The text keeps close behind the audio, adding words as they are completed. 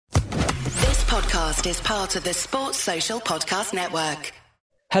podcast is part of the Sports Social Podcast Network.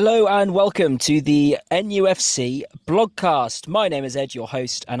 Hello and welcome to the NUFC blogcast. My name is Ed, your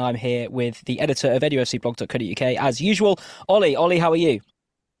host, and I'm here with the editor of nufcblog.co.uk as usual, Ollie. Ollie, how are you?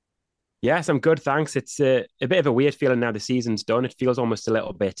 Yes, I'm good, thanks. It's a bit of a weird feeling now the season's done. It feels almost a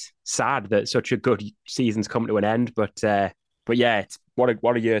little bit sad that such a good season's come to an end, but yeah, it's what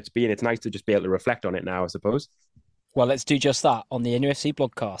a year it's been. It's nice to just be able to reflect on it now, I suppose. Well, let's do just that on the NUFC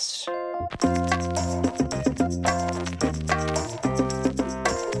blogcast.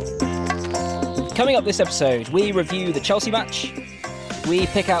 Coming up this episode, we review the Chelsea match, we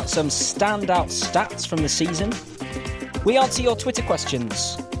pick out some standout stats from the season, we answer your Twitter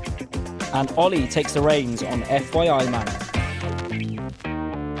questions, and Ollie takes the reins on FYI Man.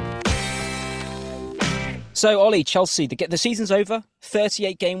 So, Ollie, Chelsea, the season's over,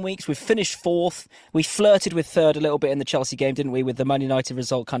 38 game weeks, we've finished fourth, we flirted with third a little bit in the Chelsea game, didn't we, with the Man United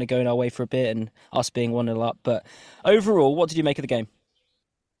result kind of going our way for a bit and us being 1-0 up, but overall, what did you make of the game?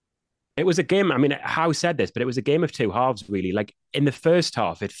 It was a game, I mean, Howe said this, but it was a game of two halves, really. Like, in the first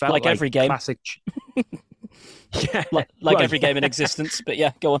half, it felt like every game. Classic... yeah, like every game in existence, but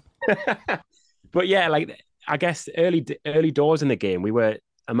yeah, go on. But yeah, like, I guess early doors in the game, we were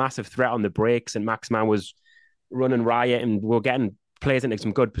a massive threat on the breaks, and Maximin was running riot, and we were getting players into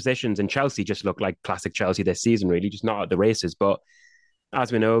some good positions, and Chelsea just looked like classic Chelsea this season, really, just not at the races. But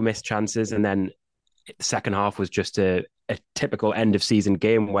as we know, missed chances, and then the second half was just a typical end of season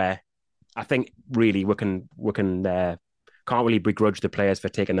game where I think really we can't really begrudge the players for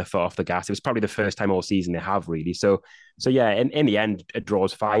taking their foot off the gas. It was probably the first time all season they have, really. So yeah, in the end, a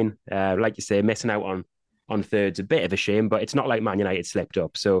draw's fine. Like you say, missing out on third's a bit of a shame, but it's not like Man United slipped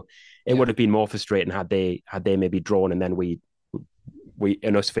up. So it would have been more frustrating had they maybe drawn and then we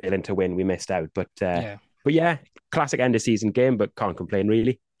and us failing to win, we missed out. But yeah, classic end of season game, but can't complain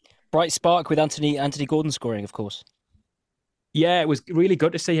really. Bright spark with Anthony Gordon scoring, of course. Yeah, it was really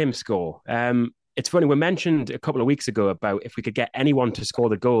good to see him score. It's funny, we mentioned a couple of weeks ago about if we could get anyone to score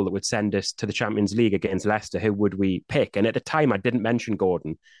the goal that would send us to the Champions League against Leicester, who would we pick? And at the time, I didn't mention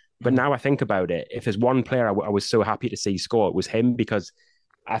Gordon. But now I think about it, if there's one player I was so happy to see score, it was him, because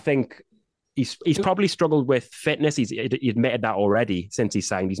I think he's probably struggled with fitness. He admitted that already since he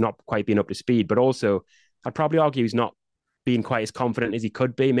signed. He's not quite been up to speed, but also I'd probably argue he's not being quite as confident as he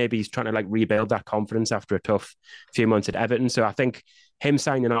could be. Maybe he's trying to rebuild that confidence after a tough few months at Everton. So I think him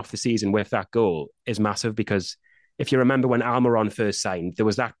signing off the season with that goal is massive, because if you remember when Almiron first signed, there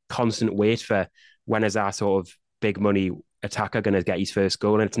was that constant wait for when is our sort of big money attacker going to get his first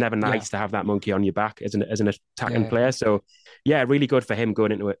goal, and it's never nice to have that monkey on your back as an attacking player. So yeah, really good for him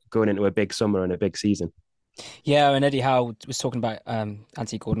going into a big summer and a big season. Yeah, and Eddie Howe was talking about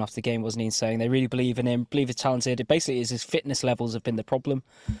Anthony Gordon after the game, wasn't he? And saying they really believe in him, believe he's talented. It basically is his fitness levels have been the problem.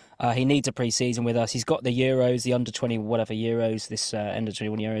 He needs a pre-season with us. He's got the Euros, the under 20 whatever Euros, this under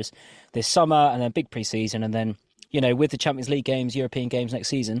 21 Euros this summer, and then big pre-season, and then with the Champions League games, European games next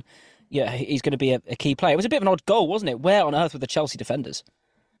season. Yeah, he's going to be a key player. It was a bit of an odd goal, wasn't it? Where on earth were the Chelsea defenders?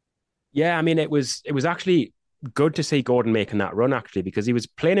 Yeah, I mean, it was actually good to see Gordon making that run, actually, because he was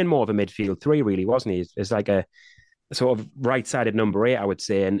playing in more of a midfield three, really, wasn't he? It's like a sort of right-sided number 8, I would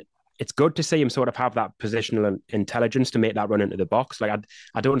say. And it's good to see him sort of have that positional intelligence to make that run into the box. Like,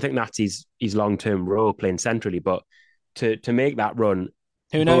 I don't think that's his long-term role playing centrally, but to make that run...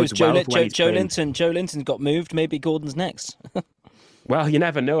 Who knows? Joe Linton got moved. Maybe Gordon's next. Well, you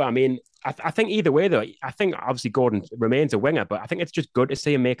never know. I mean, I think either way, though, I think obviously Gordon remains a winger, but I think it's just good to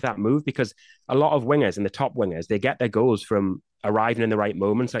see him make that move, because a lot of wingers and the top wingers, they get their goals from arriving in the right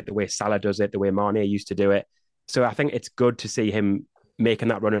moments, like the way Salah does it, the way Mane used to do it. So I think it's good to see him making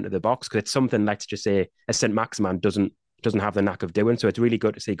that run into the box, because it's something, let's just say, a St. Maximin doesn't have the knack of doing. So it's really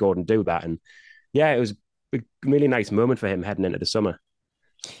good to see Gordon do that. And yeah, it was a really nice moment for him heading into the summer.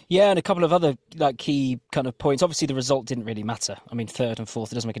 Yeah, and a couple of other key kind of points. Obviously, the result didn't really matter. I mean, third and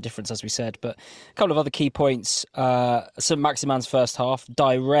fourth, it doesn't make a difference, as we said. But a couple of other key points. St. Maximin's first half,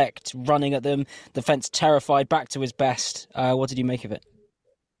 direct, running at them, defence terrified, back to his best. What did you make of it?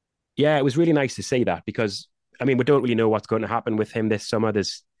 Yeah, it was really nice to see that, because, I mean, we don't really know what's going to happen with him this summer.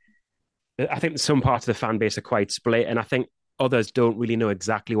 I think some parts of the fan base are quite split, and I think others don't really know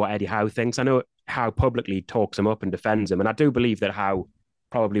exactly what Eddie Howe thinks. I know Howe publicly talks him up and defends him, and I do believe that Howe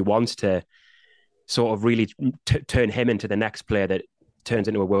probably wants to sort of really turn him into the next player that turns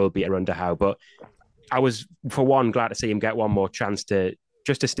into a world beater under Howe. But I was, for one, glad to see him get one more chance to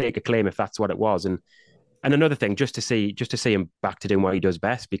stake a claim, if that's what it was. And another thing, just to see him back to doing what he does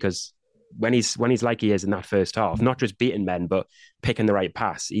best, because when he's like he is in that first half, not just beating men, but picking the right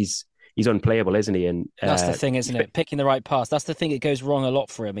pass, he's he's unplayable, isn't he? And that's the thing, isn't it? Picking the right pass. That's the thing that goes wrong a lot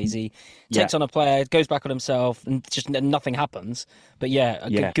for him. He takes on a player, goes back on himself, and just nothing happens. But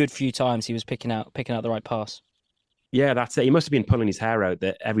a good few times he was picking out the right pass. Yeah, that's it. He must have been pulling his hair out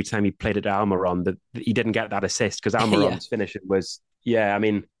that every time he played it to Almiron, that he didn't get that assist because Almiron's finishing was, I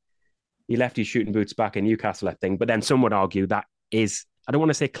mean, he left his shooting boots back in Newcastle, I think. But then some would argue that is, I don't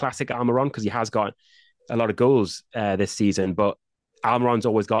want to say classic Almiron because he has got a lot of goals this season, but Almiron's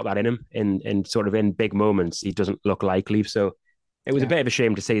always got that in him. In sort of in big moments, he doesn't look likely. So it was a bit of a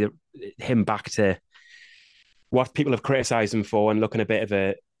shame to see him back to what people have criticised him for and looking a bit of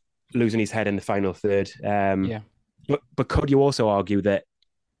a losing his head in the final third. But could you also argue that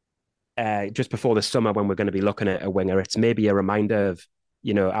just before the summer, when we're going to be looking at a winger, it's maybe a reminder of,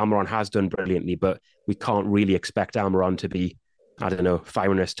 Almiron has done brilliantly, but we can't really expect Almiron to be, I don't know,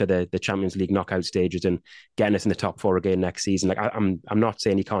 firing us to the Champions League knockout stages and getting us in the top four again next season. Like I'm not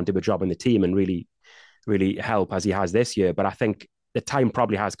saying he can't do a job in the team and really, really help as he has this year, but I think the time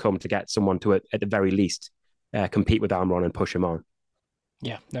probably has come to get someone to, at the very least, compete with Almiron and push him on.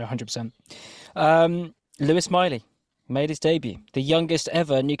 Yeah, no, 100%. Lewis Miley made his debut, the youngest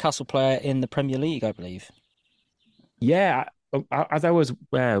ever Newcastle player in the Premier League, I believe. Yeah, as I was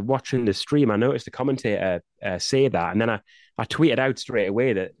watching the stream, I noticed the commentator say that, and then I tweeted out straight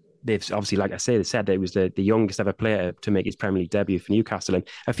away that they've obviously, like I say, they said that it was the youngest ever player to make his Premier League debut for Newcastle, and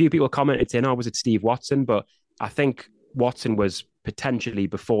a few people commented saying, "Oh, was it Steve Watson?" But I think Watson was potentially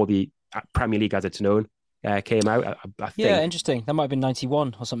before the Premier League as it's known came out. I think. Yeah, interesting. That might have been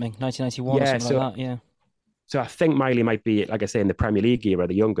 91 or something, 1991 or something like that. Yeah. So I think Miley might be, like I say, in the Premier League era,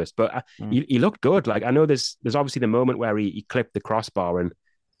 the youngest. But he looked good. Like, I know there's obviously the moment where he clipped the crossbar, and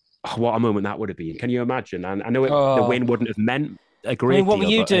what a moment that would have been. Can you imagine? And I know the win wouldn't have meant a great deal. What were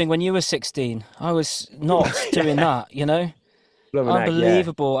you doing when you were 16? I was not doing that,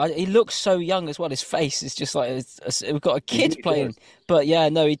 Unbelievable. He looks so young as well. His face is just like, we've got a kid playing. But yeah,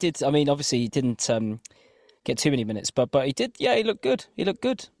 no, he did. I mean, obviously he didn't get too many minutes, but he did. Yeah, he looked good. He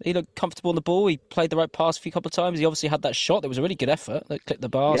looked comfortable on the ball. He played the right pass a couple of times. He obviously had that shot. That was a really good effort that clipped the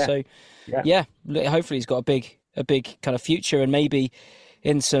bar. Yeah. So hopefully he's got a big kind of future, and maybe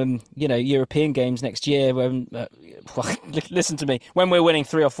in some European games next year when listen to me, when we're winning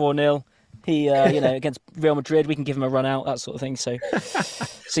 3 or 4-0, he against Real Madrid, we can give him a run out, that sort of thing. So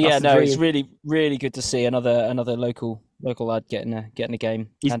yeah, no, it's really, really good to see another local lad getting a game.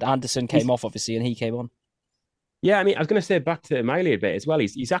 And Anderson came off obviously, and he came on. Yeah, I mean, I was going to say back to Miley a bit as well.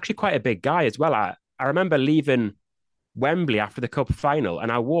 He's actually quite a big guy as well. I remember leaving Wembley after the cup final,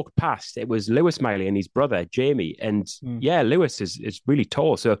 and I walked past. It was Lewis Miley and his brother Jamie, and Lewis is really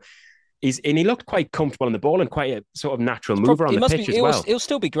tall. So he looked quite comfortable on the ball and quite a sort of natural mover on the pitch as well. He'll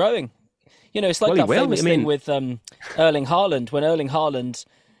still be growing. It's like that famous thing with Erling Haaland. When Erling Haaland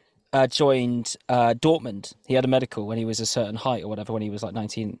joined Dortmund, he had a medical when he was a certain height or whatever, when he was like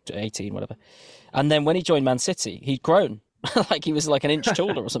 19, 18, whatever. And then when he joined Man City, he'd grown. Like he was like an inch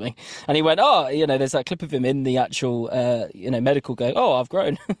taller or something. And he went, there's that clip of him in the actual, medical going, I've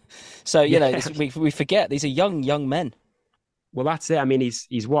grown. So, we forget these are young men. Well, that's it. I mean,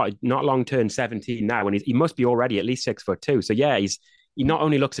 he's what, not long turned 17 now, and he must be already at least 6'2". So yeah, he not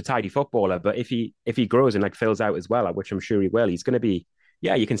only looks a tidy footballer, but if he grows and like fills out as well, which I'm sure he will, he's going to be,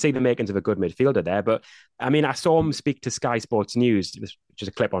 you can see the makings of a good midfielder there. But I mean, I saw him speak to Sky Sports News, which is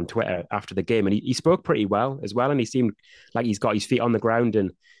a clip on Twitter after the game, and he spoke pretty well as well. And he seemed like he's got his feet on the ground.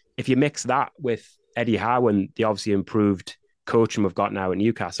 And if you mix that with Eddie Howe and the obviously improved coaching we've got now at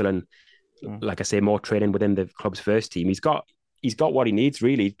Newcastle, and like I say, more training within the club's first team, he's got what he needs,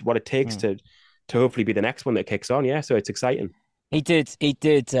 really, what it takes to hopefully be the next one that kicks on. Yeah, so it's exciting. He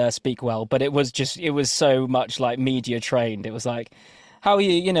did speak well, but it was so much like media trained. It was like, how are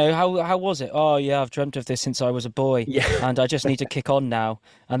you? How was it? Oh yeah, I've dreamt of this since I was a boy, and I just need to kick on now.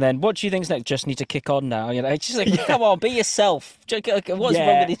 And then, what do you think's next? Just need to kick on now. It's just like, come on, be yourself. What's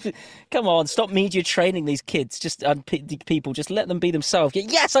wrong with you? Come on, stop media training these kids. Just people, just let them be themselves.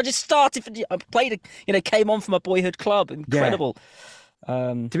 Yes, I just started. I played. Came on from a boyhood club. Incredible. Yeah.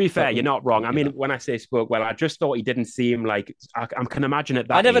 To be fair, you're not wrong. I mean, when I say spoke well, I just thought he didn't seem like I can imagine it.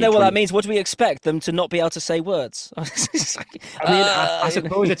 I never know what that means. What do we expect them to not be able to say words? I mean, I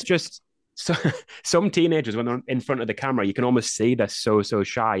suppose it's just some teenagers when they're in front of the camera, you can almost see they're so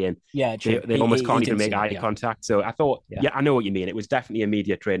shy, and they almost can't even make eye contact. So I thought, I know what you mean. It was definitely a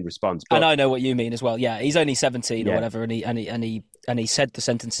media trained response, and I know what you mean as well. Yeah, he's only 17 or whatever, and he said the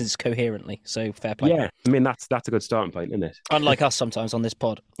sentences coherently. So fair play. Yeah, I mean that's a good starting point, isn't it? Unlike us sometimes on this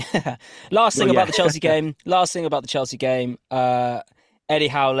pod. Last thing about the Chelsea game. Eddie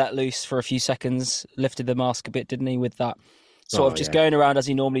Howe let loose for a few seconds, lifted the mask a bit, didn't he, with that sort of just going around as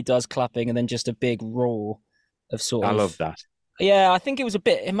he normally does, clapping, and then just a big roar of sort of. I love that. Yeah, I think it was a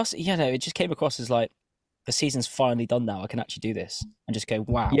bit. It must, it just came across as like the season's finally done now. I can actually do this and just go,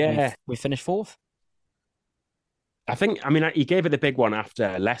 wow, we finished fourth. I mean, he gave it the big one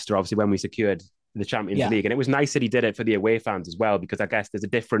after Leicester, obviously, when we secured the Champions League. And it was nice that he did it for the away fans as well, because I guess there's a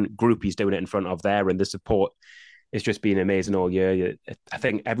different group he's doing it in front of there, and the support has just been amazing all year. I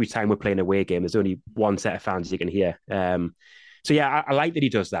think every time we're playing a away game, there's only one set of fans you can hear. So yeah, I like that he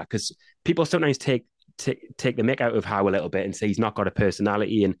does that, because people sometimes take the mick out of Howe a little bit and say he's not got a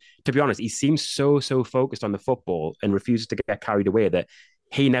personality. And to be honest, he seems so focused on the football and refuses to get carried away that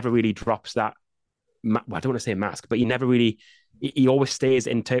he never really drops that. Well, I don't want to say mask, but he never really. He always stays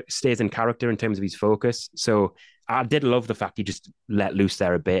in character in terms of his focus. So I did love the fact he just let loose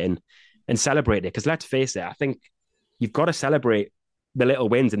there a bit and celebrate it. Because let's face it, I think you've got to celebrate the little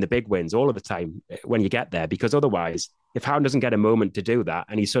wins and the big wins all of the time when you get there. Because otherwise, if Howe doesn't get a moment to do that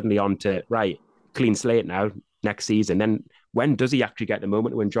and he's suddenly on to, right, clean slate now, next season, then when does he actually get the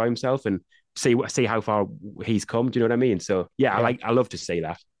moment to enjoy himself and see how far he's come? Do you know what I mean? So yeah. I love to see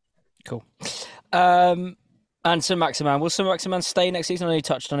that. Cool. And Sir Maximan, will Sir Maximan stay next season? I know you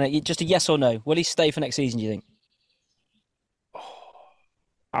touched on it. Just a yes or no. Will he stay for next season, do you think?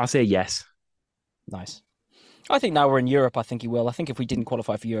 I'll say yes. Nice. I think now we're in Europe, I think he will. I think if we didn't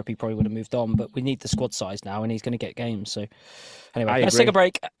qualify for Europe, he probably would have moved on. But we need the squad size now, and he's going to get games. So anyway, let's take a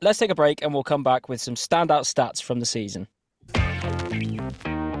break. Let's take a break, and we'll come back with some standout stats from the season.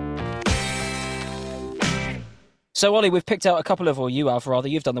 So, Ollie, we've picked out a couple of, or you have rather,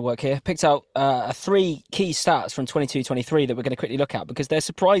 you've done the work here, picked out 3 key stats from 22-23 that we're going to quickly look at because they're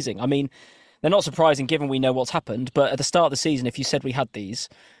surprising. I mean, they're not surprising given we know what's happened, but at the start of the season, if you said we had these,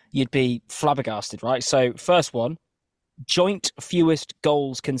 you'd be flabbergasted, right? So, first one, joint fewest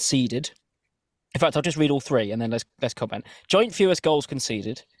goals conceded. In fact, I'll just read all 3 and then let's comment. Joint fewest goals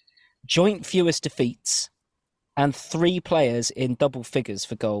conceded, joint fewest defeats, and 3 players in double figures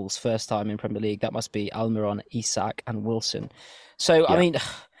for goals, first time in Premier League. That must be Almiron, Isak, and Wilson. So, yeah. I mean,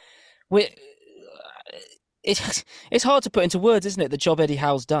 it's hard to put into words, isn't it, the job Eddie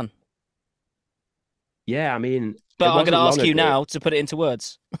Howe's done? Yeah, I mean... But I'm going to ask you now to put it into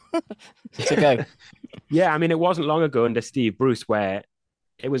words. So go. Yeah, I mean, it wasn't long ago under Steve Bruce where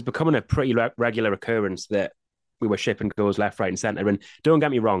it was becoming a pretty regular occurrence that we were shipping goals left, right, and centre. And don't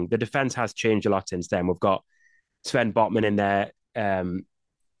get me wrong, the defence has changed a lot since then. We've got Sven Botman in there,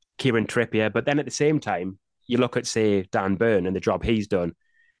 Kieran Trippier, but then at the same time, you look at, say, Dan Burn and the job he's done,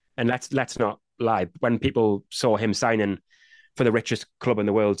 and let's not lie. When people saw him signing for the richest club in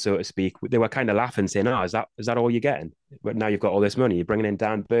the world, so to speak, they were kind of laughing, saying, "Oh, is that all you're getting? But now you've got all this money, you're bringing in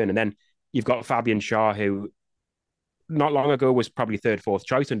Dan Burn, and then you've got Fabian Schär, who not long ago was probably 3rd, 4th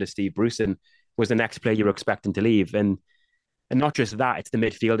choice under Steve Bruce, and was the next player you were expecting to leave, and not just that, it's the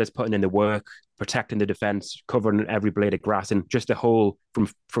midfielders putting in the work, protecting the defence, covering every blade of grass, and just a whole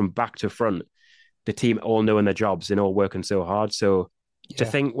from back to front. The team all knowing their jobs and all working so hard. So to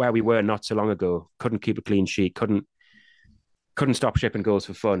think where we were not so long ago, couldn't keep a clean sheet, couldn't stop shipping goals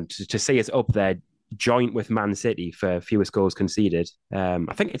for fun. To see us up there, joint with Man City for fewest goals conceded. I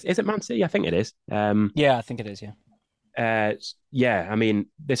think is it Man City? I think it is. Yeah, I think it is. Yeah. Yeah. I mean,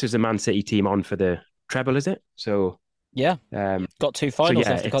 this is a Man City team on for the treble, is it? So. Yeah, got 2 finals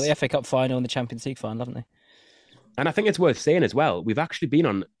left. They've got the FA Cup final and the Champions League final, haven't they? And I think it's worth saying as well, we've actually been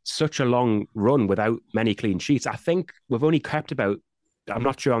on such a long run without many clean sheets. I think we've only kept about, I'm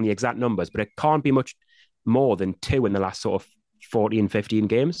not sure on the exact numbers, but it can't be much more than 2 in the last sort of 14, 15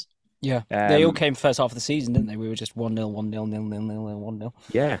 games. Yeah, they all came first half of the season, didn't they? We were just 1-0, 1-0, 0-0, 0-0, 1-0.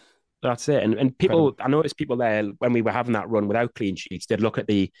 Yeah, that's it. And people, I noticed people there, when we were having that run without clean sheets, they'd look at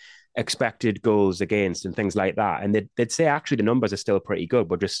the expected goals against and things like that, and they'd say actually the numbers are still pretty good.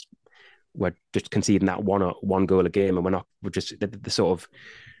 We're just conceding that one goal a game, and we're just the sort of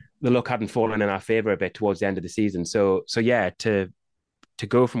the luck hadn't fallen in our favour a bit towards the end of the season. So yeah, to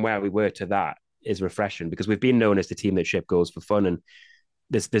go from where we were to that is refreshing, because we've been known as the team that ship goals for fun, and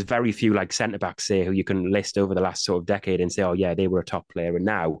there's very few like centre backs, say, who you can list over the last sort of decade and say, oh yeah, they were a top player. And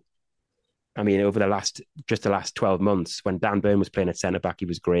now, I mean, over the last 12 months, when Dan Burn was playing at centre back, he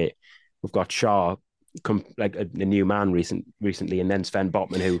was great. We've got Schär, like a new man recently, and then Sven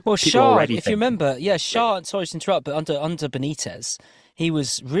Botman, who Schär, if you remember, Schär. Sorry to interrupt, but under Benitez, he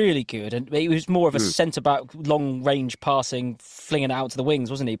was really good, and he was more of a centre back, long range passing, flinging it out to the wings,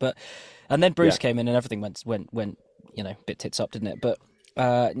 wasn't he? And then Bruce came in, and everything went bit tits up, didn't it? But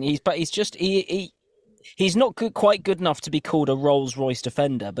he's not quite good enough to be called a Rolls Royce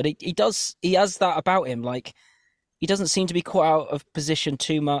defender, but he has that about him. Like, he doesn't seem to be caught out of position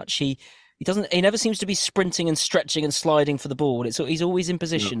too much. He never seems to be sprinting and stretching and sliding for the ball. He's always in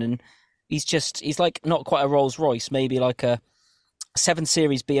position, and he's like not quite a Rolls Royce, maybe like a 7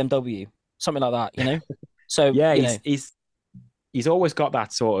 Series BMW, something like that, you know. So yeah, he's always got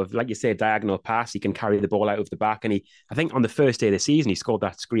that sort of, like you say, diagonal pass. He can carry the ball out of the back, and I think on the first day of the season he scored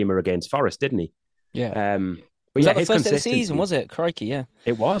that screamer against Forest, didn't he? Yeah. But was yeah, that the first day of the season? Was it? Crikey, yeah.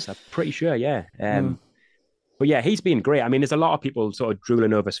 It was. I'm pretty sure. Yeah. But yeah, he's been great. I mean, there's a lot of people sort of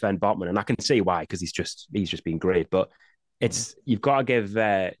drooling over Sven Botman, and I can see why, because he's just been great. But you've got to give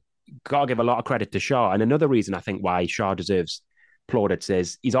a lot of credit to Shaw. And another reason I think why Shaw deserves plaudits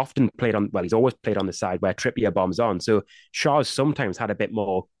is he's always played on the side where Trippier bombs on. So Shaw's sometimes had a bit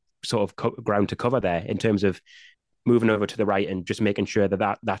more sort of ground to cover there in terms of moving over to the right and just making sure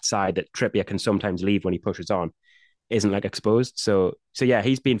that side that Trippier can sometimes leave when he pushes on isn't like exposed. So yeah,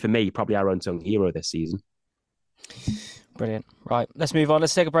 he's been for me probably our unsung hero this season. Brilliant. Right, let's move on.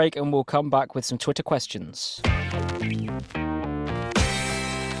 Let's take a break and we'll come back with some Twitter questions.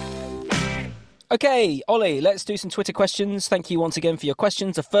 Okay, Ollie, let's do some Twitter questions. Thank you once again for your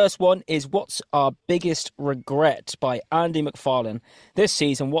questions. The first one is, what's our biggest regret, by Andy McFarlane. This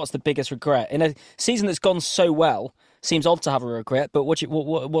season, what's the biggest regret? In a season that's gone so well, seems odd to have a regret, but what's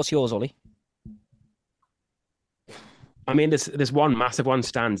yours, Ollie? I mean, there's one massive one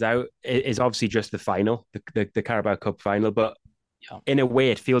stands out. It is obviously just the final, the Carabao Cup final. But in a way,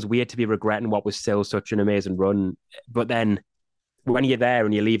 it feels weird to be regretting what was still such an amazing run. But then when you're there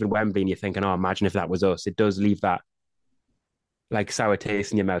and you're leaving Wembley and you're thinking, oh, imagine if that was us, it does leave that like sour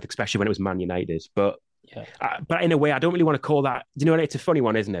taste in your mouth, especially when it was Man United. But in a way, I don't really want to call that. You know, it's a funny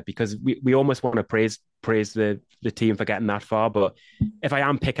one, isn't it? Because we almost want to praise the team for getting that far. But if I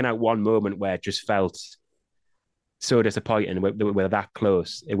am picking out one moment where it just felt so disappointing, we're that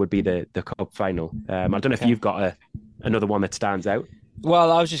close, it would be the cup final. I don't know if you've got another one that stands out.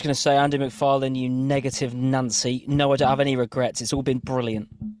 Well, I was just going to say, Andy McFarlane, you negative Nancy. No, I don't have any regrets. It's all been brilliant.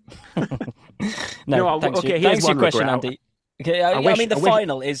 Thanks for your question, Andy. Okay, I mean, the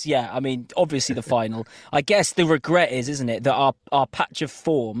final is, obviously the final. I guess the regret is, isn't it, that our patch of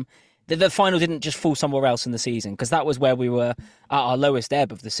form, the final didn't just fall somewhere else in the season, because that was where we were at our lowest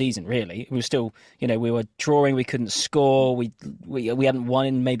ebb of the season, really. We were still, we were drawing, we couldn't score, we hadn't won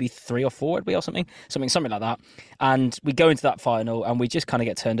in maybe 3 or 4, or something like that. And we go into that final and we just kind of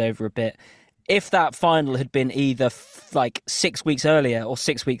get turned over a bit. If that final had been either 6 weeks earlier or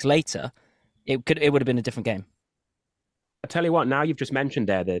 6 weeks later, it would have been a different game. I tell you what, now you've just mentioned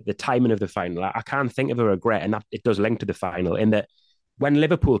there the timing of the final, I can't think of a regret, and that it does link to the final, in that when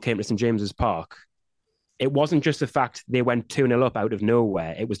Liverpool came to St James's Park, it wasn't just the fact they went 2-0 up out of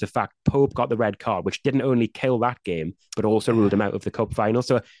nowhere. It was the fact Pope got the red card, which didn't only kill that game, but also ruled him out of the cup final.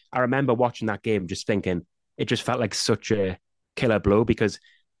 So I remember watching that game just thinking, it just felt like such a killer blow, because,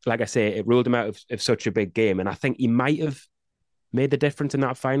 like I say, it ruled him out of such a big game. And I think he might have made the difference in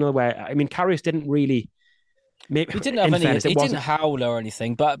that final, where, I mean, Karius didn't really... He didn't have any. He didn't howl or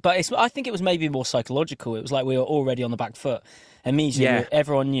anything, but I think it was maybe more psychological. It was like we were already on the back foot. Immediately,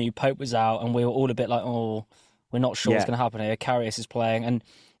 everyone knew Pope was out, and we were all a bit like, "Oh, we're not sure what's going to happen here." Karius is playing, and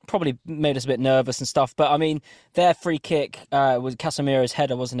probably made us a bit nervous and stuff. But I mean, their free kick was Casemiro's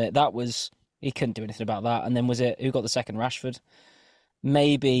header, wasn't it? He couldn't do anything about that. And then who got the second? Rashford.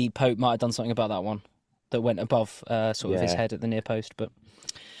 Maybe Pope might have done something about that one that went above sort of his head at the near post, but.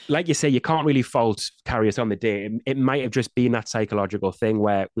 Like you say, you can't really fault Karius on the day. It might have just been that psychological thing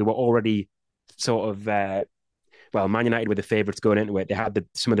where we were already sort of, Man United were the favourites going into it. They had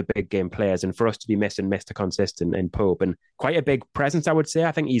some of the big game players, and for us to be missing Mr. Consistent in Pope, and quite a big presence, I would say.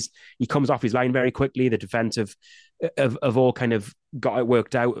 I think he comes off his line very quickly. The defence of all kind of got it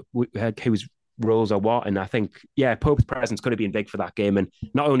worked out, whose roles are what. And I think, Pope's presence could have been big for that game. And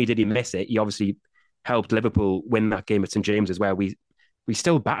not only did he miss it, he obviously helped Liverpool win that game at St James's, where we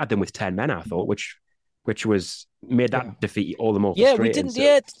still battered them with 10 men, I thought, which was made that defeat all the more frustrating. We didn't.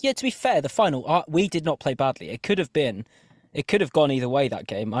 So. To be fair, the final, we did not play badly. It could have gone either way, that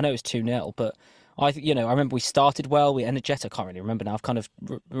game. I know it was 2-0, but I remember we started well. We energetic. I can't really remember now. I've kind of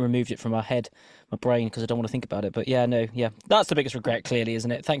removed it from my brain, because I don't want to think about it. But that's the biggest regret, clearly,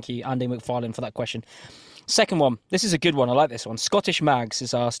 isn't it? Thank you, Andy McFarlane, for that question. Second one. This is a good one. I like this one. Scottish Mags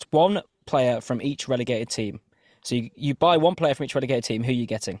has asked, one player from each relegated team. So you buy one player from each relegated team. Who are you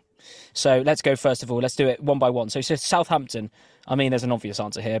getting? So let's go first of all. Let's do it one by one. So Southampton. I mean, there's an obvious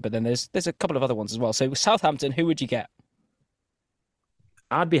answer here, but then there's a couple of other ones as well. So Southampton, who would you get?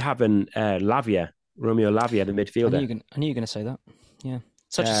 I'd be having Romeo Lavia, the midfielder. I knew you were going to say that. Yeah,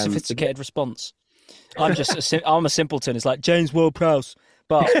 such a sophisticated response. I'm a simpleton. It's like James Ward-Prowse,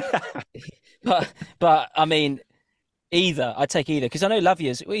 but I mean, Either. I'd take either because I know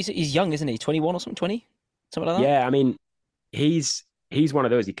Lavia's. Well, he's young, isn't he? 21 or something? 20, something like that. Yeah, I mean, he's one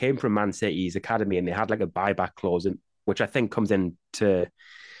of those. He came from Man City's academy, and they had like a buyback clause, which I think comes in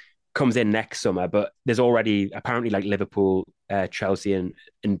next summer. But there's already apparently like Liverpool, Chelsea, and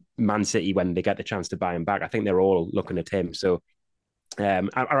Man City when they get the chance to buy him back. I think they're all looking at him. So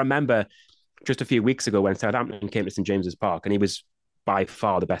I remember just a few weeks ago when Southampton came to St James's Park, and he was by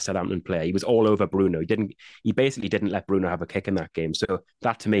far the best Southampton player. He was all over Bruno. He basically didn't let Bruno have a kick in that game. So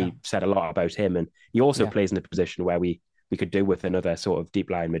that to me said a lot about him. And he also plays in a position where we could do with another sort of deep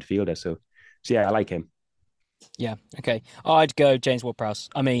line midfielder. So yeah, I like him. Yeah, okay. I'd go James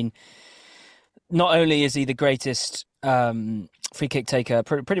Ward-Prowse. I mean, not only is he the greatest free kick taker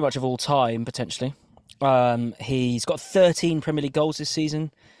pretty much of all time, potentially, he's got 13 Premier League goals this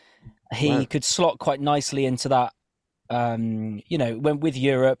season. He could slot quite nicely into that, when with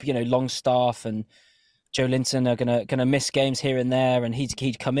Europe, Longstaff and Joe Linton are gonna miss games here and there, and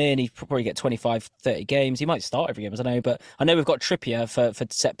he'd come in, he'd probably get 25, 30 games. He might start every game, I don't know, but I know we've got Trippier for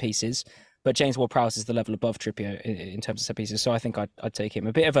set pieces, but James Ward-Prowse is the level above Trippier in terms of set pieces, so I think I'd take him.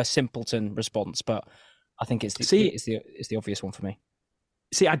 A bit of a simpleton response, but I think it's the obvious one for me.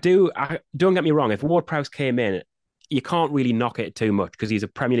 See, don't get me wrong. If Ward-Prowse came in, you can't really knock it too much because he's a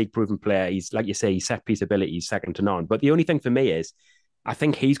Premier League proven player. He's, like you say, he's set piece ability, he's second to none. But the only thing for me is, I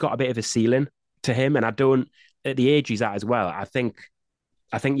think he's got a bit of a ceiling to him, and I don't, at the age he's at as well, I think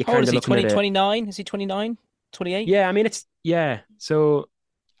you're kind of looking at 29? Is he 29? 28? Yeah, I mean, so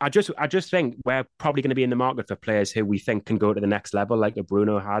I just think we're probably going to be in the market for players who we think can go to the next level, like a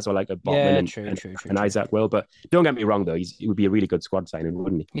Bruno has, or like a Botman and Isaac will. But don't get me wrong, though, he would be a really good squad signing,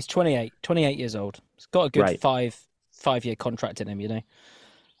 wouldn't he? He's 28 years old. He's got a good five-year contract in him,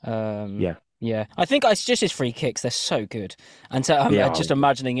 Yeah, I think it's just his free kicks. They're so good, and so I'm just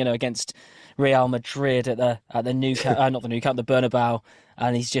imagining, against Real Madrid at the Nou Camp, not the Nou Camp, the Bernabeu,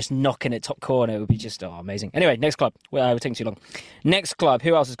 and he's just knocking it top corner. It would be just amazing. Anyway, next club. We're taking too long. Next club.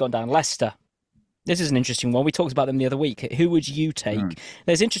 Who else has gone down? Leicester. This is an interesting one. We talked about them the other week. Who would you take?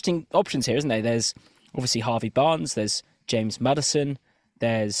 There's interesting options here, isn't there? There's obviously Harvey Barnes. There's James Maddison.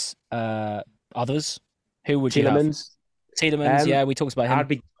 There's others. Who would you have? Tielemans. Yeah, we talked about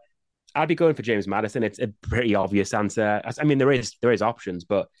him. I'd be going for James Maddison. It's a pretty obvious answer. I mean, there is options,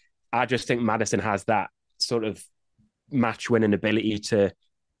 but I just think Maddison has that sort of match-winning ability to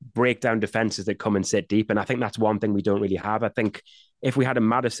break down defenses that come and sit deep, and I think that's one thing we don't really have. I think if we had a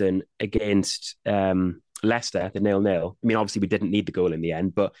Maddison against Leicester, the 0-0, I mean, obviously we didn't need the goal in the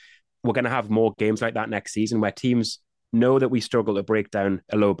end, but we're going to have more games like that next season where teams know that we struggle to break down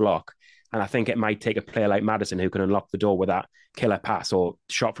a low block. And I think it might take a player like Maddison who can unlock the door with that killer pass or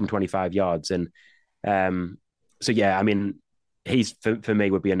shot from 25 yards. And so, yeah, I mean, he's, for me,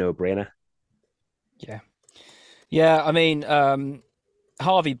 would be a no-brainer. Yeah. Yeah, I mean,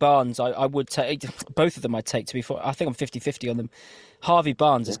 Harvey Barnes, I would take. Both of them I'd take, to be fair. I think I'm 50-50 on them. Harvey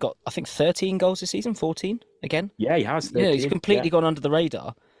Barnes has got, I think, 13 goals this season, 14 again. Yeah, he has. 13, he's completely gone under the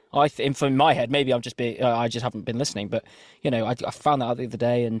radar. I think, from my head, maybe I'm just I just haven't been listening, but I found that out the other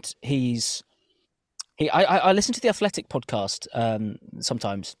day, and I listen to the Athletic podcast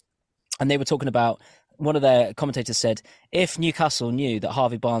sometimes, and they were talking about, one of their commentators said, if Newcastle knew that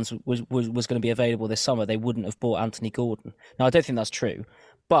Harvey Barnes was going to be available this summer, they wouldn't have bought Anthony Gordon. Now, I don't think that's true,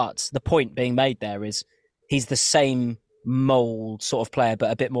 but the point being made there is he's the same mould sort of player,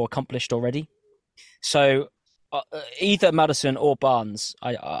 but a bit more accomplished already. So either Maddison or Barnes,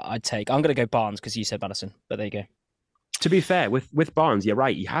 I'd take. I'm going to go Barnes because you said Maddison, but there you go. To be fair, with Barnes, you're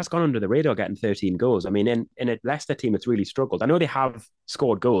right. He has gone under the radar getting 13 goals. I mean, in a Leicester team that's really struggled. I know they have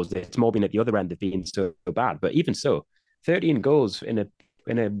scored goals. It's more been at the other end of being so bad. But even so, 13 goals in a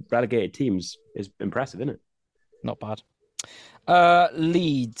relegated team is impressive, isn't it? Not bad.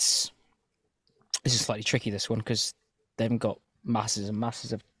 Leeds. This is slightly tricky, this one, because they haven't got masses and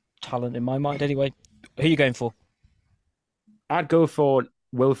masses of talent in my mind anyway. Who are you going for? I'd go for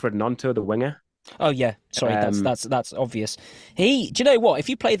Wilfred Gnonto, the winger. Oh yeah, sorry, that's obvious. Do you know what? If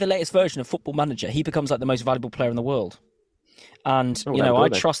you play the latest version of Football Manager, he becomes like the most valuable player in the world. And I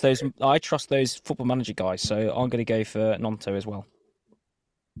trust those Football Manager guys, so I'm going to go for Gnonto as well.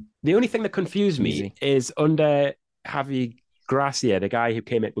 The only thing that confused me is under Javi Gracia, the guy who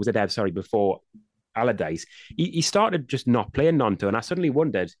came in, was a dev, before Allardyce. He started just not playing Gnonto, and I suddenly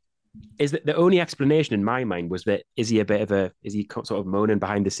wondered, is that the only explanation in my mind was that is he sort of moaning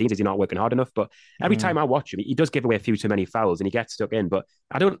behind the scenes? Is he not working hard enough? But every time I watch him, he does give away a few too many fouls and he gets stuck in. But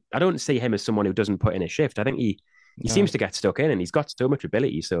I don't see him as someone who doesn't put in a shift. I think he seems to get stuck in, and he's got so much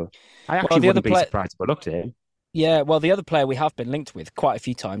ability. So I actually wouldn't be surprised if I looked at him. Yeah, well, the other player we have been linked with quite a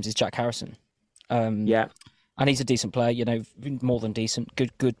few times is Jack Harrison. And and he's a decent player. More than decent,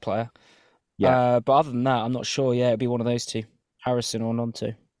 good player. Yeah. But other than that, I'm not sure. Yeah, it'd be one of those two, Harrison or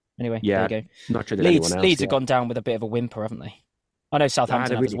Nonto. Anyway, Yeah, there you go. not sure there's anyone else. Leeds have gone down with a bit of a whimper, haven't they? I know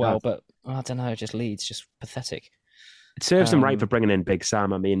Southampton have really as well, have. but I don't know. Just Leeds, just pathetic. It serves him right for bringing in Big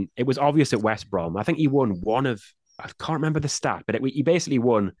Sam. I mean, it was obvious at West Brom. I think he won one of, I can't remember the stat, but he basically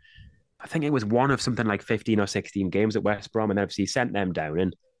won, I think it was one of something like 15 or 16 games at West Brom, and obviously sent them down.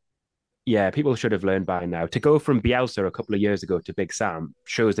 And yeah, people should have learned by now. To go from Bielsa a couple of years ago to Big Sam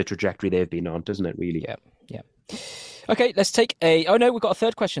shows the trajectory they've been on, doesn't it, really? Yeah. Okay, let's take oh no, we've got a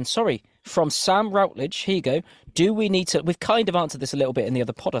third question. Sorry. From Sam Routledge. Here you go. Do we need to, we've kind of answered this a little bit in the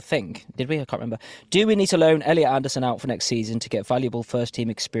other pod, I think. Did we? I can't remember. Do we need to loan Elliot Anderson out for next season to get valuable first team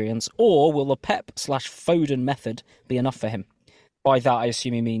experience, or will the Pep/Foden method be enough for him? By that, I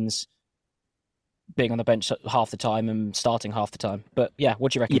assume he means being on the bench half the time and starting half the time. But yeah,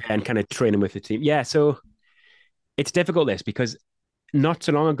 what do you reckon? Yeah, and kind of training with the team. Yeah, so it's difficult, this, because not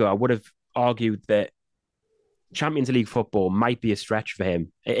so long ago, I would have argued that Champions League football might be a stretch for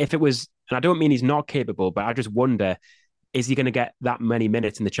him. If it was, and I don't mean he's not capable, but I just wonder, is he going to get that many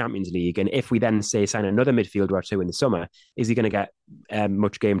minutes in the Champions League? And if we then say sign another midfielder or two in the summer, is he going to get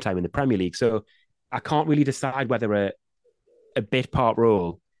much game time in the Premier League? So I can't really decide whether a bit part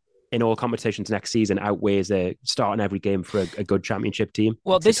role in all competitions next season outweighs starting every game for a good championship team.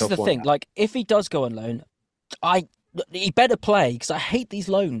 Well, this is the thing. Like, if he does go on loan, he better play, because I hate these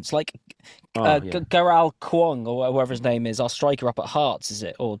loans. Like Garal Kwong, or whoever his name is, our striker up at Hearts, is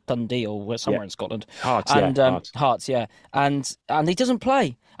it, or Dundee, or somewhere in Scotland? Hearts, Hearts, yeah. And he doesn't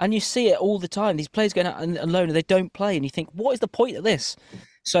play, and you see it all the time. These players going out on loan and they don't play, and you think, what is the point of this?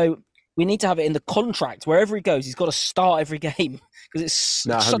 So we need to have it in the contract. Wherever he goes, he's got to start every game, because it's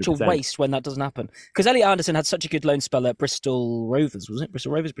such a waste when that doesn't happen. Because Elliot Anderson had such a good loan spell at Bristol Rovers, wasn't it?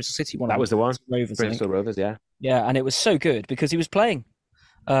 Bristol Rovers, Bristol City. That was the one. Bristol Rovers, yeah. Yeah, and it was so good because he was playing.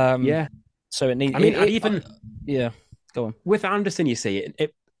 Yeah. So it needs. Go on. With Anderson, you see,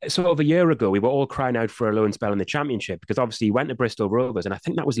 it sort of a year ago, we were all crying out for a loan spell in the Championship, because obviously he went to Bristol Rovers, and I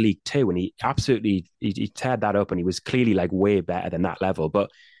think that was League Two, and he absolutely he teared that up, and he was clearly like way better than that level. But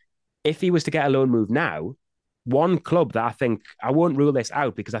if he was to get a loan move now, one club that I think, I won't rule this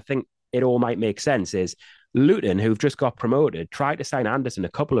out because I think it all might make sense, is Luton, who've just got promoted, tried to sign Anderson a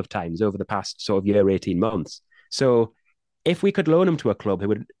couple of times over the past sort of year, 18 months. So if we could loan him to a club who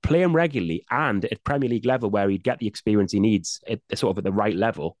would play him regularly and at Premier League level, where he'd get the experience he needs at sort of at the right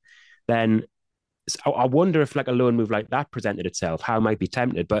level, then I wonder if like a loan move like that presented itself, how I might be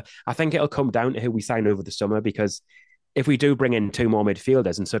tempted. But I think it'll come down to who we sign over the summer, because if we do bring in two more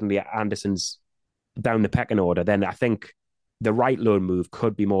midfielders and suddenly Anderson's down the pecking order, then I think the right loan move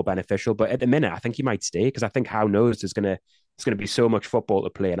could be more beneficial. But at the minute, I think he might stay, because I think How knows there's going to be so much football to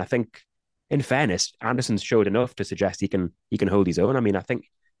play. And I think, in fairness, Anderson's showed enough to suggest he can hold his own. I mean, I think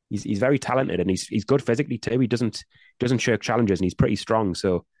he's very talented, and he's good physically too. He doesn't shirk challenges, and he's pretty strong.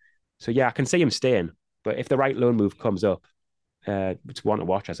 So yeah, I can see him staying. But if the right loan move comes up, it's one to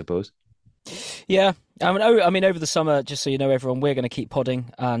watch, I suppose. Yeah, I mean, over the summer, just so you know, everyone, we're going to keep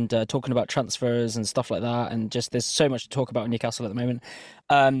podding and talking about transfers and stuff like that, and just there's so much to talk about in Newcastle at the moment.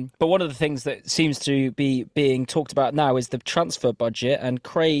 But one of the things that seems to be being talked about now is the transfer budget. And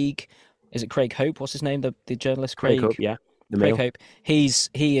Craig Hope? What's his name? The journalist Craig Hope, yeah, Craig Hope. He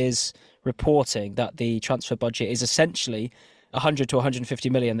is reporting that the transfer budget is essentially 100 to 150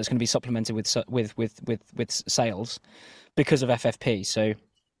 million that's going to be supplemented with sales because of FFP. So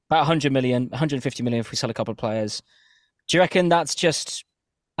about 100 million, 150 million if we sell a couple of players. Do you reckon that's just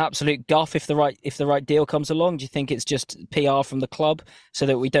absolute guff if the right deal comes along? Do you think it's just PR from the club so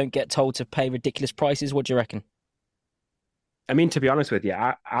that we don't get told to pay ridiculous prices? What do you reckon? I mean, to be honest with you,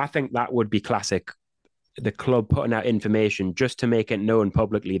 I think that would be classic. The club putting out information just to make it known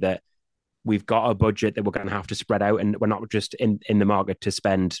publicly that we've got a budget that we're going to have to spread out, and we're not just in the market to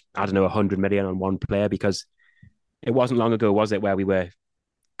spend, 100 million on one player, because it wasn't long ago, was it, where we were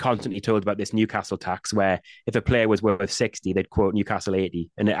constantly told about this Newcastle tax, where if a player was worth 60, they'd quote Newcastle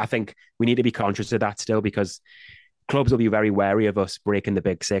 80. And I think we need to be conscious of that still, because clubs will be very wary of us breaking the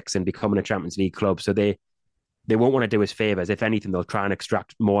big six and becoming a Champions League club. So they won't want to do us favours. If anything, they'll try and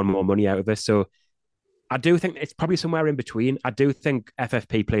extract more and more money out of us. So I do think it's probably somewhere in between. I do think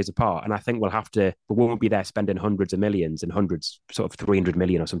FFP plays a part, and I think we won't be there spending hundreds of millions and hundreds, sort of 300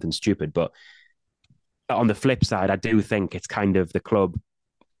 million or something stupid. But on the flip side, I do think it's kind of the club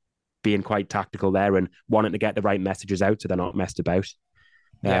being quite tactical there and wanting to get the right messages out so they're not messed about.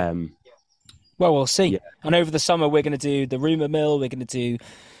 Yeah. Well, we'll see. Yeah. And over the summer, we're going to do the rumour mill. We're going to do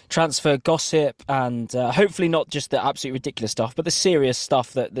transfer gossip and hopefully not just the absolutely ridiculous stuff, but the serious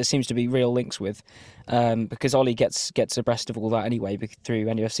stuff that there seems to be real links with. Because Ollie gets abreast of all that anyway through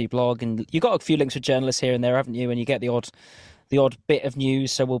NUFC blog, and you got a few links with journalists here and there, haven't you? And you get the odd bit of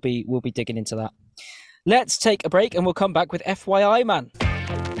news. So we'll be digging into that. Let's take a break, and we'll come back with FYI, man.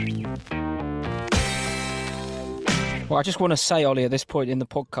 Well, I just want to say, Ollie, at this point in the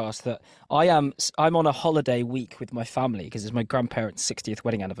podcast that I'm on a holiday week with my family because it's my grandparents' 60th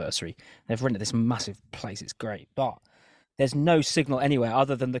wedding anniversary. They've rented this massive place. It's great, but there's no signal anywhere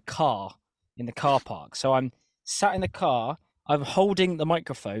other than the car in the car park. So I'm sat in the car. I'm holding the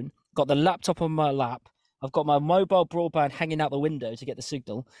microphone, got the laptop on my lap. I've got my mobile broadband hanging out the window to get the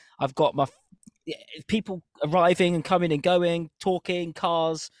signal. I've got my people arriving and coming and going, talking,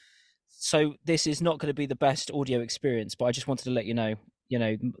 cars. So this is not going to be the best audio experience, but I just wanted to let you know,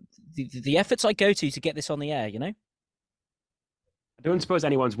 the efforts I go to get this on the air, I don't suppose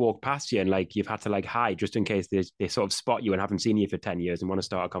anyone's walked past you and you've had to hide just in case they sort of spot you and haven't seen you for 10 years and want to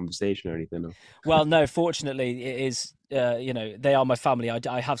start a conversation or anything. Or... Well, no, fortunately it is, they are my family.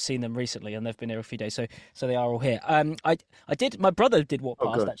 I have seen them recently and they've been here a few days. So they are all here. My brother did walk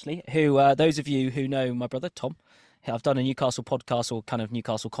past actually, who, those of you who know my brother, Tom, I've done a Newcastle podcast or kind of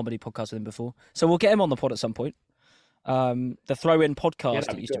Newcastle comedy podcast with him before. So we'll get him on the pod at some point. The Throw-In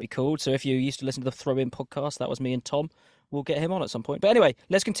podcast, it used to be called. So if you used to listen to the Throw-In podcast, that was me and Tom. We'll get him on at some point. But anyway,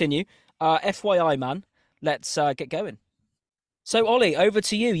 let's continue. FYI, man, let's get going. So, Ollie, over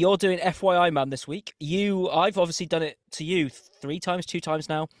to you. You're doing FYI, man, this week. I've obviously done it to you 2 times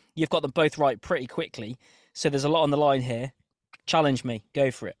now. You've got them both right pretty quickly. So there's a lot on the line here. Challenge me. Go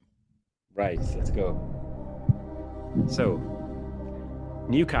for it. Right, let's go. So,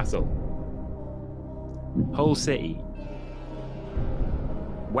 Newcastle, Hull City,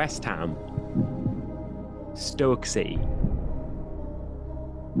 West Ham, Stoke City.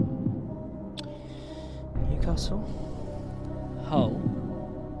 Newcastle, Hull,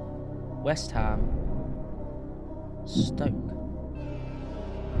 West Ham, Stoke.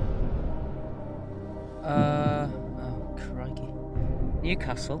 Oh, crikey.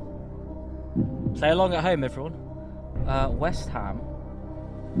 Newcastle. Play along at home, everyone. West Ham,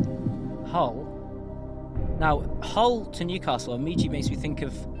 Hull. Now, Hull to Newcastle immediately makes me think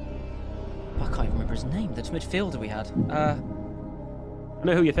of... I can't even remember his name. The midfielder we had. I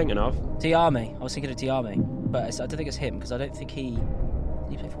know who you're thinking of. Diame. I was thinking of Diame, but I don't think it's him because I don't think he... Did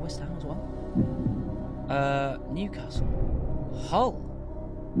he play for West Ham as well? Newcastle, Hull,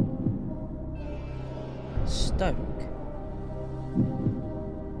 Stoke,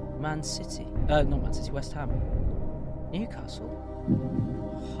 Man City. Not Man City. West Ham. Newcastle,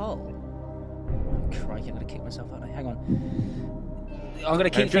 Hull. Oh, crikey, I'm going to kick myself out now. Hang on. I'm going to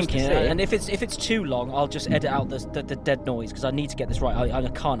keep thinking, and if it's too long, I'll just edit out the dead noise because I need to get this right. I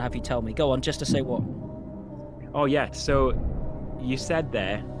can't have you tell me. Go on, just to say what. Oh, yeah. So you said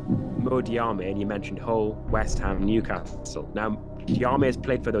there, Mo Diame, and you mentioned Hull, West Ham, Newcastle. Now, Diame has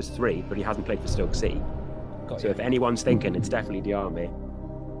played for those 3, but he hasn't played for Stoke City. So if anyone's thinking it's definitely Diame,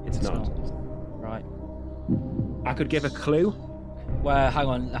 it's not. Right. I could give a clue. Well, hang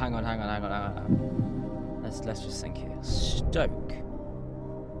on. Let's just think here. Stoke,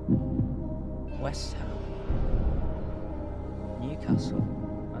 West Ham, Newcastle,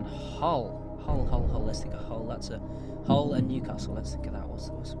 and Hull. Hull. Let's think of Hull. That's a Hull and Newcastle. Let's think of that.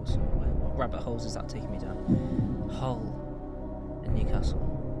 What rabbit holes is that taking me down? Hull and Newcastle.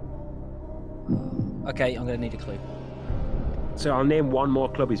 Okay, I'm going to need a clue. So I'll name one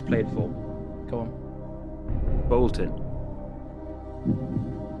more club he's played for. Go on. Bolton.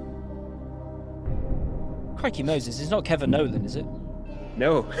 Crikey Moses, it's not Kevin Nolan, is it?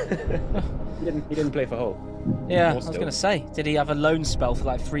 No. He didn't play for Hull. Yeah, I was going to say, did he have a loan spell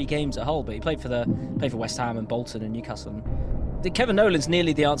for 3 games at Hull? But he played for West Ham and Bolton and Newcastle. Kevin Nolan's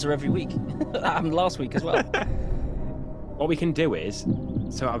nearly the answer every week. That happened last week as well. What we can do is,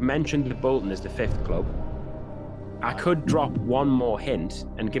 so I've mentioned the Bolton as the 5th club. I could drop one more hint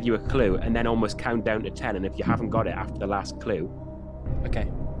and give you a clue and then almost count down to 10, and if you haven't got it after the last clue. Okay.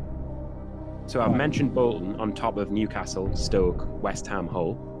 So I've mentioned Bolton on top of Newcastle, Stoke, West Ham,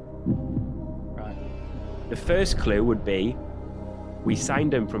 Hull. Right. The first clue would be, we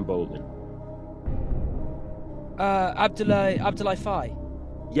signed him from Bolton. Abdoulaye Faye.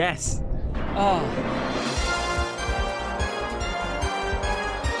 Yes. Oh.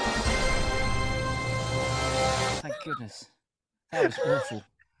 Thank goodness. That was awful.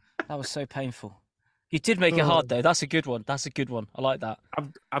 That was so painful. You did make it hard though. That's a good one. I like that.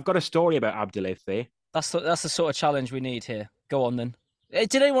 I've got a story about Abdoulaye Faye. That's the sort of challenge we need here. Go on then.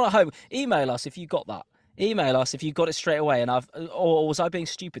 Did anyone at home email us if you got that? Email us if you got it straight away, or was I being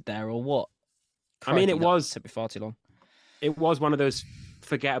stupid there, or what? I mean, it took me far too long. It was one of those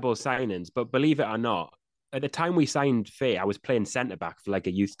forgettable signings, but believe it or not, at the time we signed Faye, I was playing centre back for like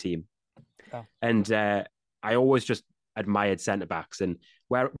a youth team, and I always just admired centre backs. And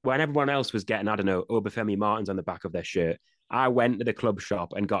when everyone else was getting, I don't know, Obafemi Martins on the back of their shirt, I went to the club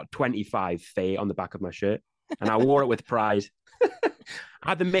shop and got 25 Faye on the back of my shirt, and I wore it with pride. I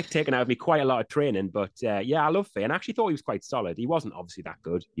had the mick taken out of me quite a lot of training, but I love Faye, and I actually thought he was quite solid. He wasn't obviously that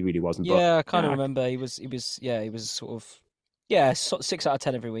good. He really wasn't. Yeah, I kind of remember he was sort of 6 out of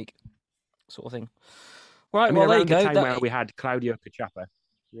 10 every week, sort of thing. Right, well, there you go. The time where we had Claudio Cachapa.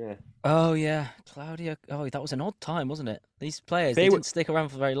 Yeah. Oh, yeah. Claudio. Oh, that was an odd time, wasn't it? These players, they didn't stick around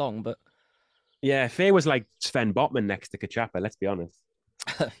for very long, but... Yeah, Faye was like Sven Botman next to Cachapa, let's be honest.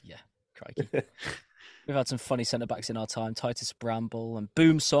 Yeah, crikey. We've had some funny centre-backs in our time. Titus Bramble and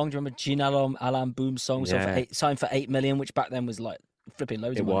Boom Song. Do you remember Jean Alain Boom Song? Signed for 8 million, which back then was like flipping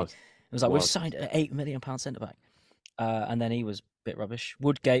loads of money. It was like, we've signed an £8 million centre-back. And then he was a bit rubbish.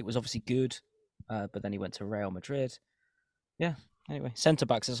 Woodgate was obviously good, but then he went to Real Madrid. Yeah, anyway,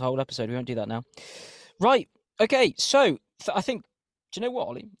 centre-backs is a whole episode. We won't do that now. Right, okay, so I think, do you know what,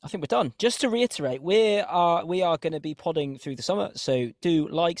 Ollie? I think we're done. Just to reiterate, we are going to be podding through the summer, so do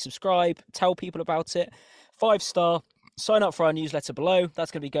like, subscribe, tell people about it. 5-star, sign up for our newsletter below.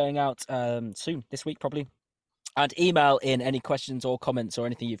 That's going to be going out soon, this week probably. And email in any questions or comments or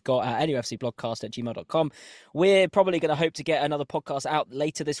anything you've got at nufcblogcast@gmail.com. We're probably going to hope to get another podcast out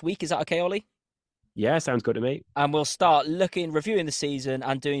later this week. Is that okay, Ollie? Yeah, sounds good to me. And we'll start reviewing the season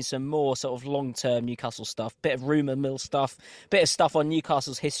and doing some more sort of long-term Newcastle stuff, bit of rumour mill stuff, bit of stuff on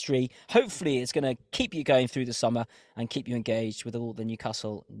Newcastle's history. Hopefully it's going to keep you going through the summer and keep you engaged with all the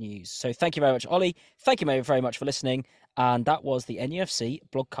Newcastle news. So thank you very much, Ollie. Thank you very much for listening. And that was the NUFC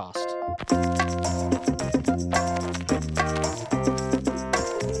Blogcast.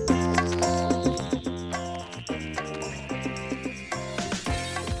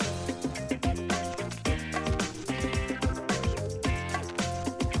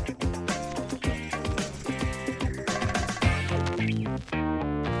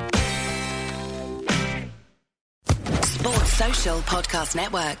 Social Podcast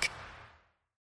Network.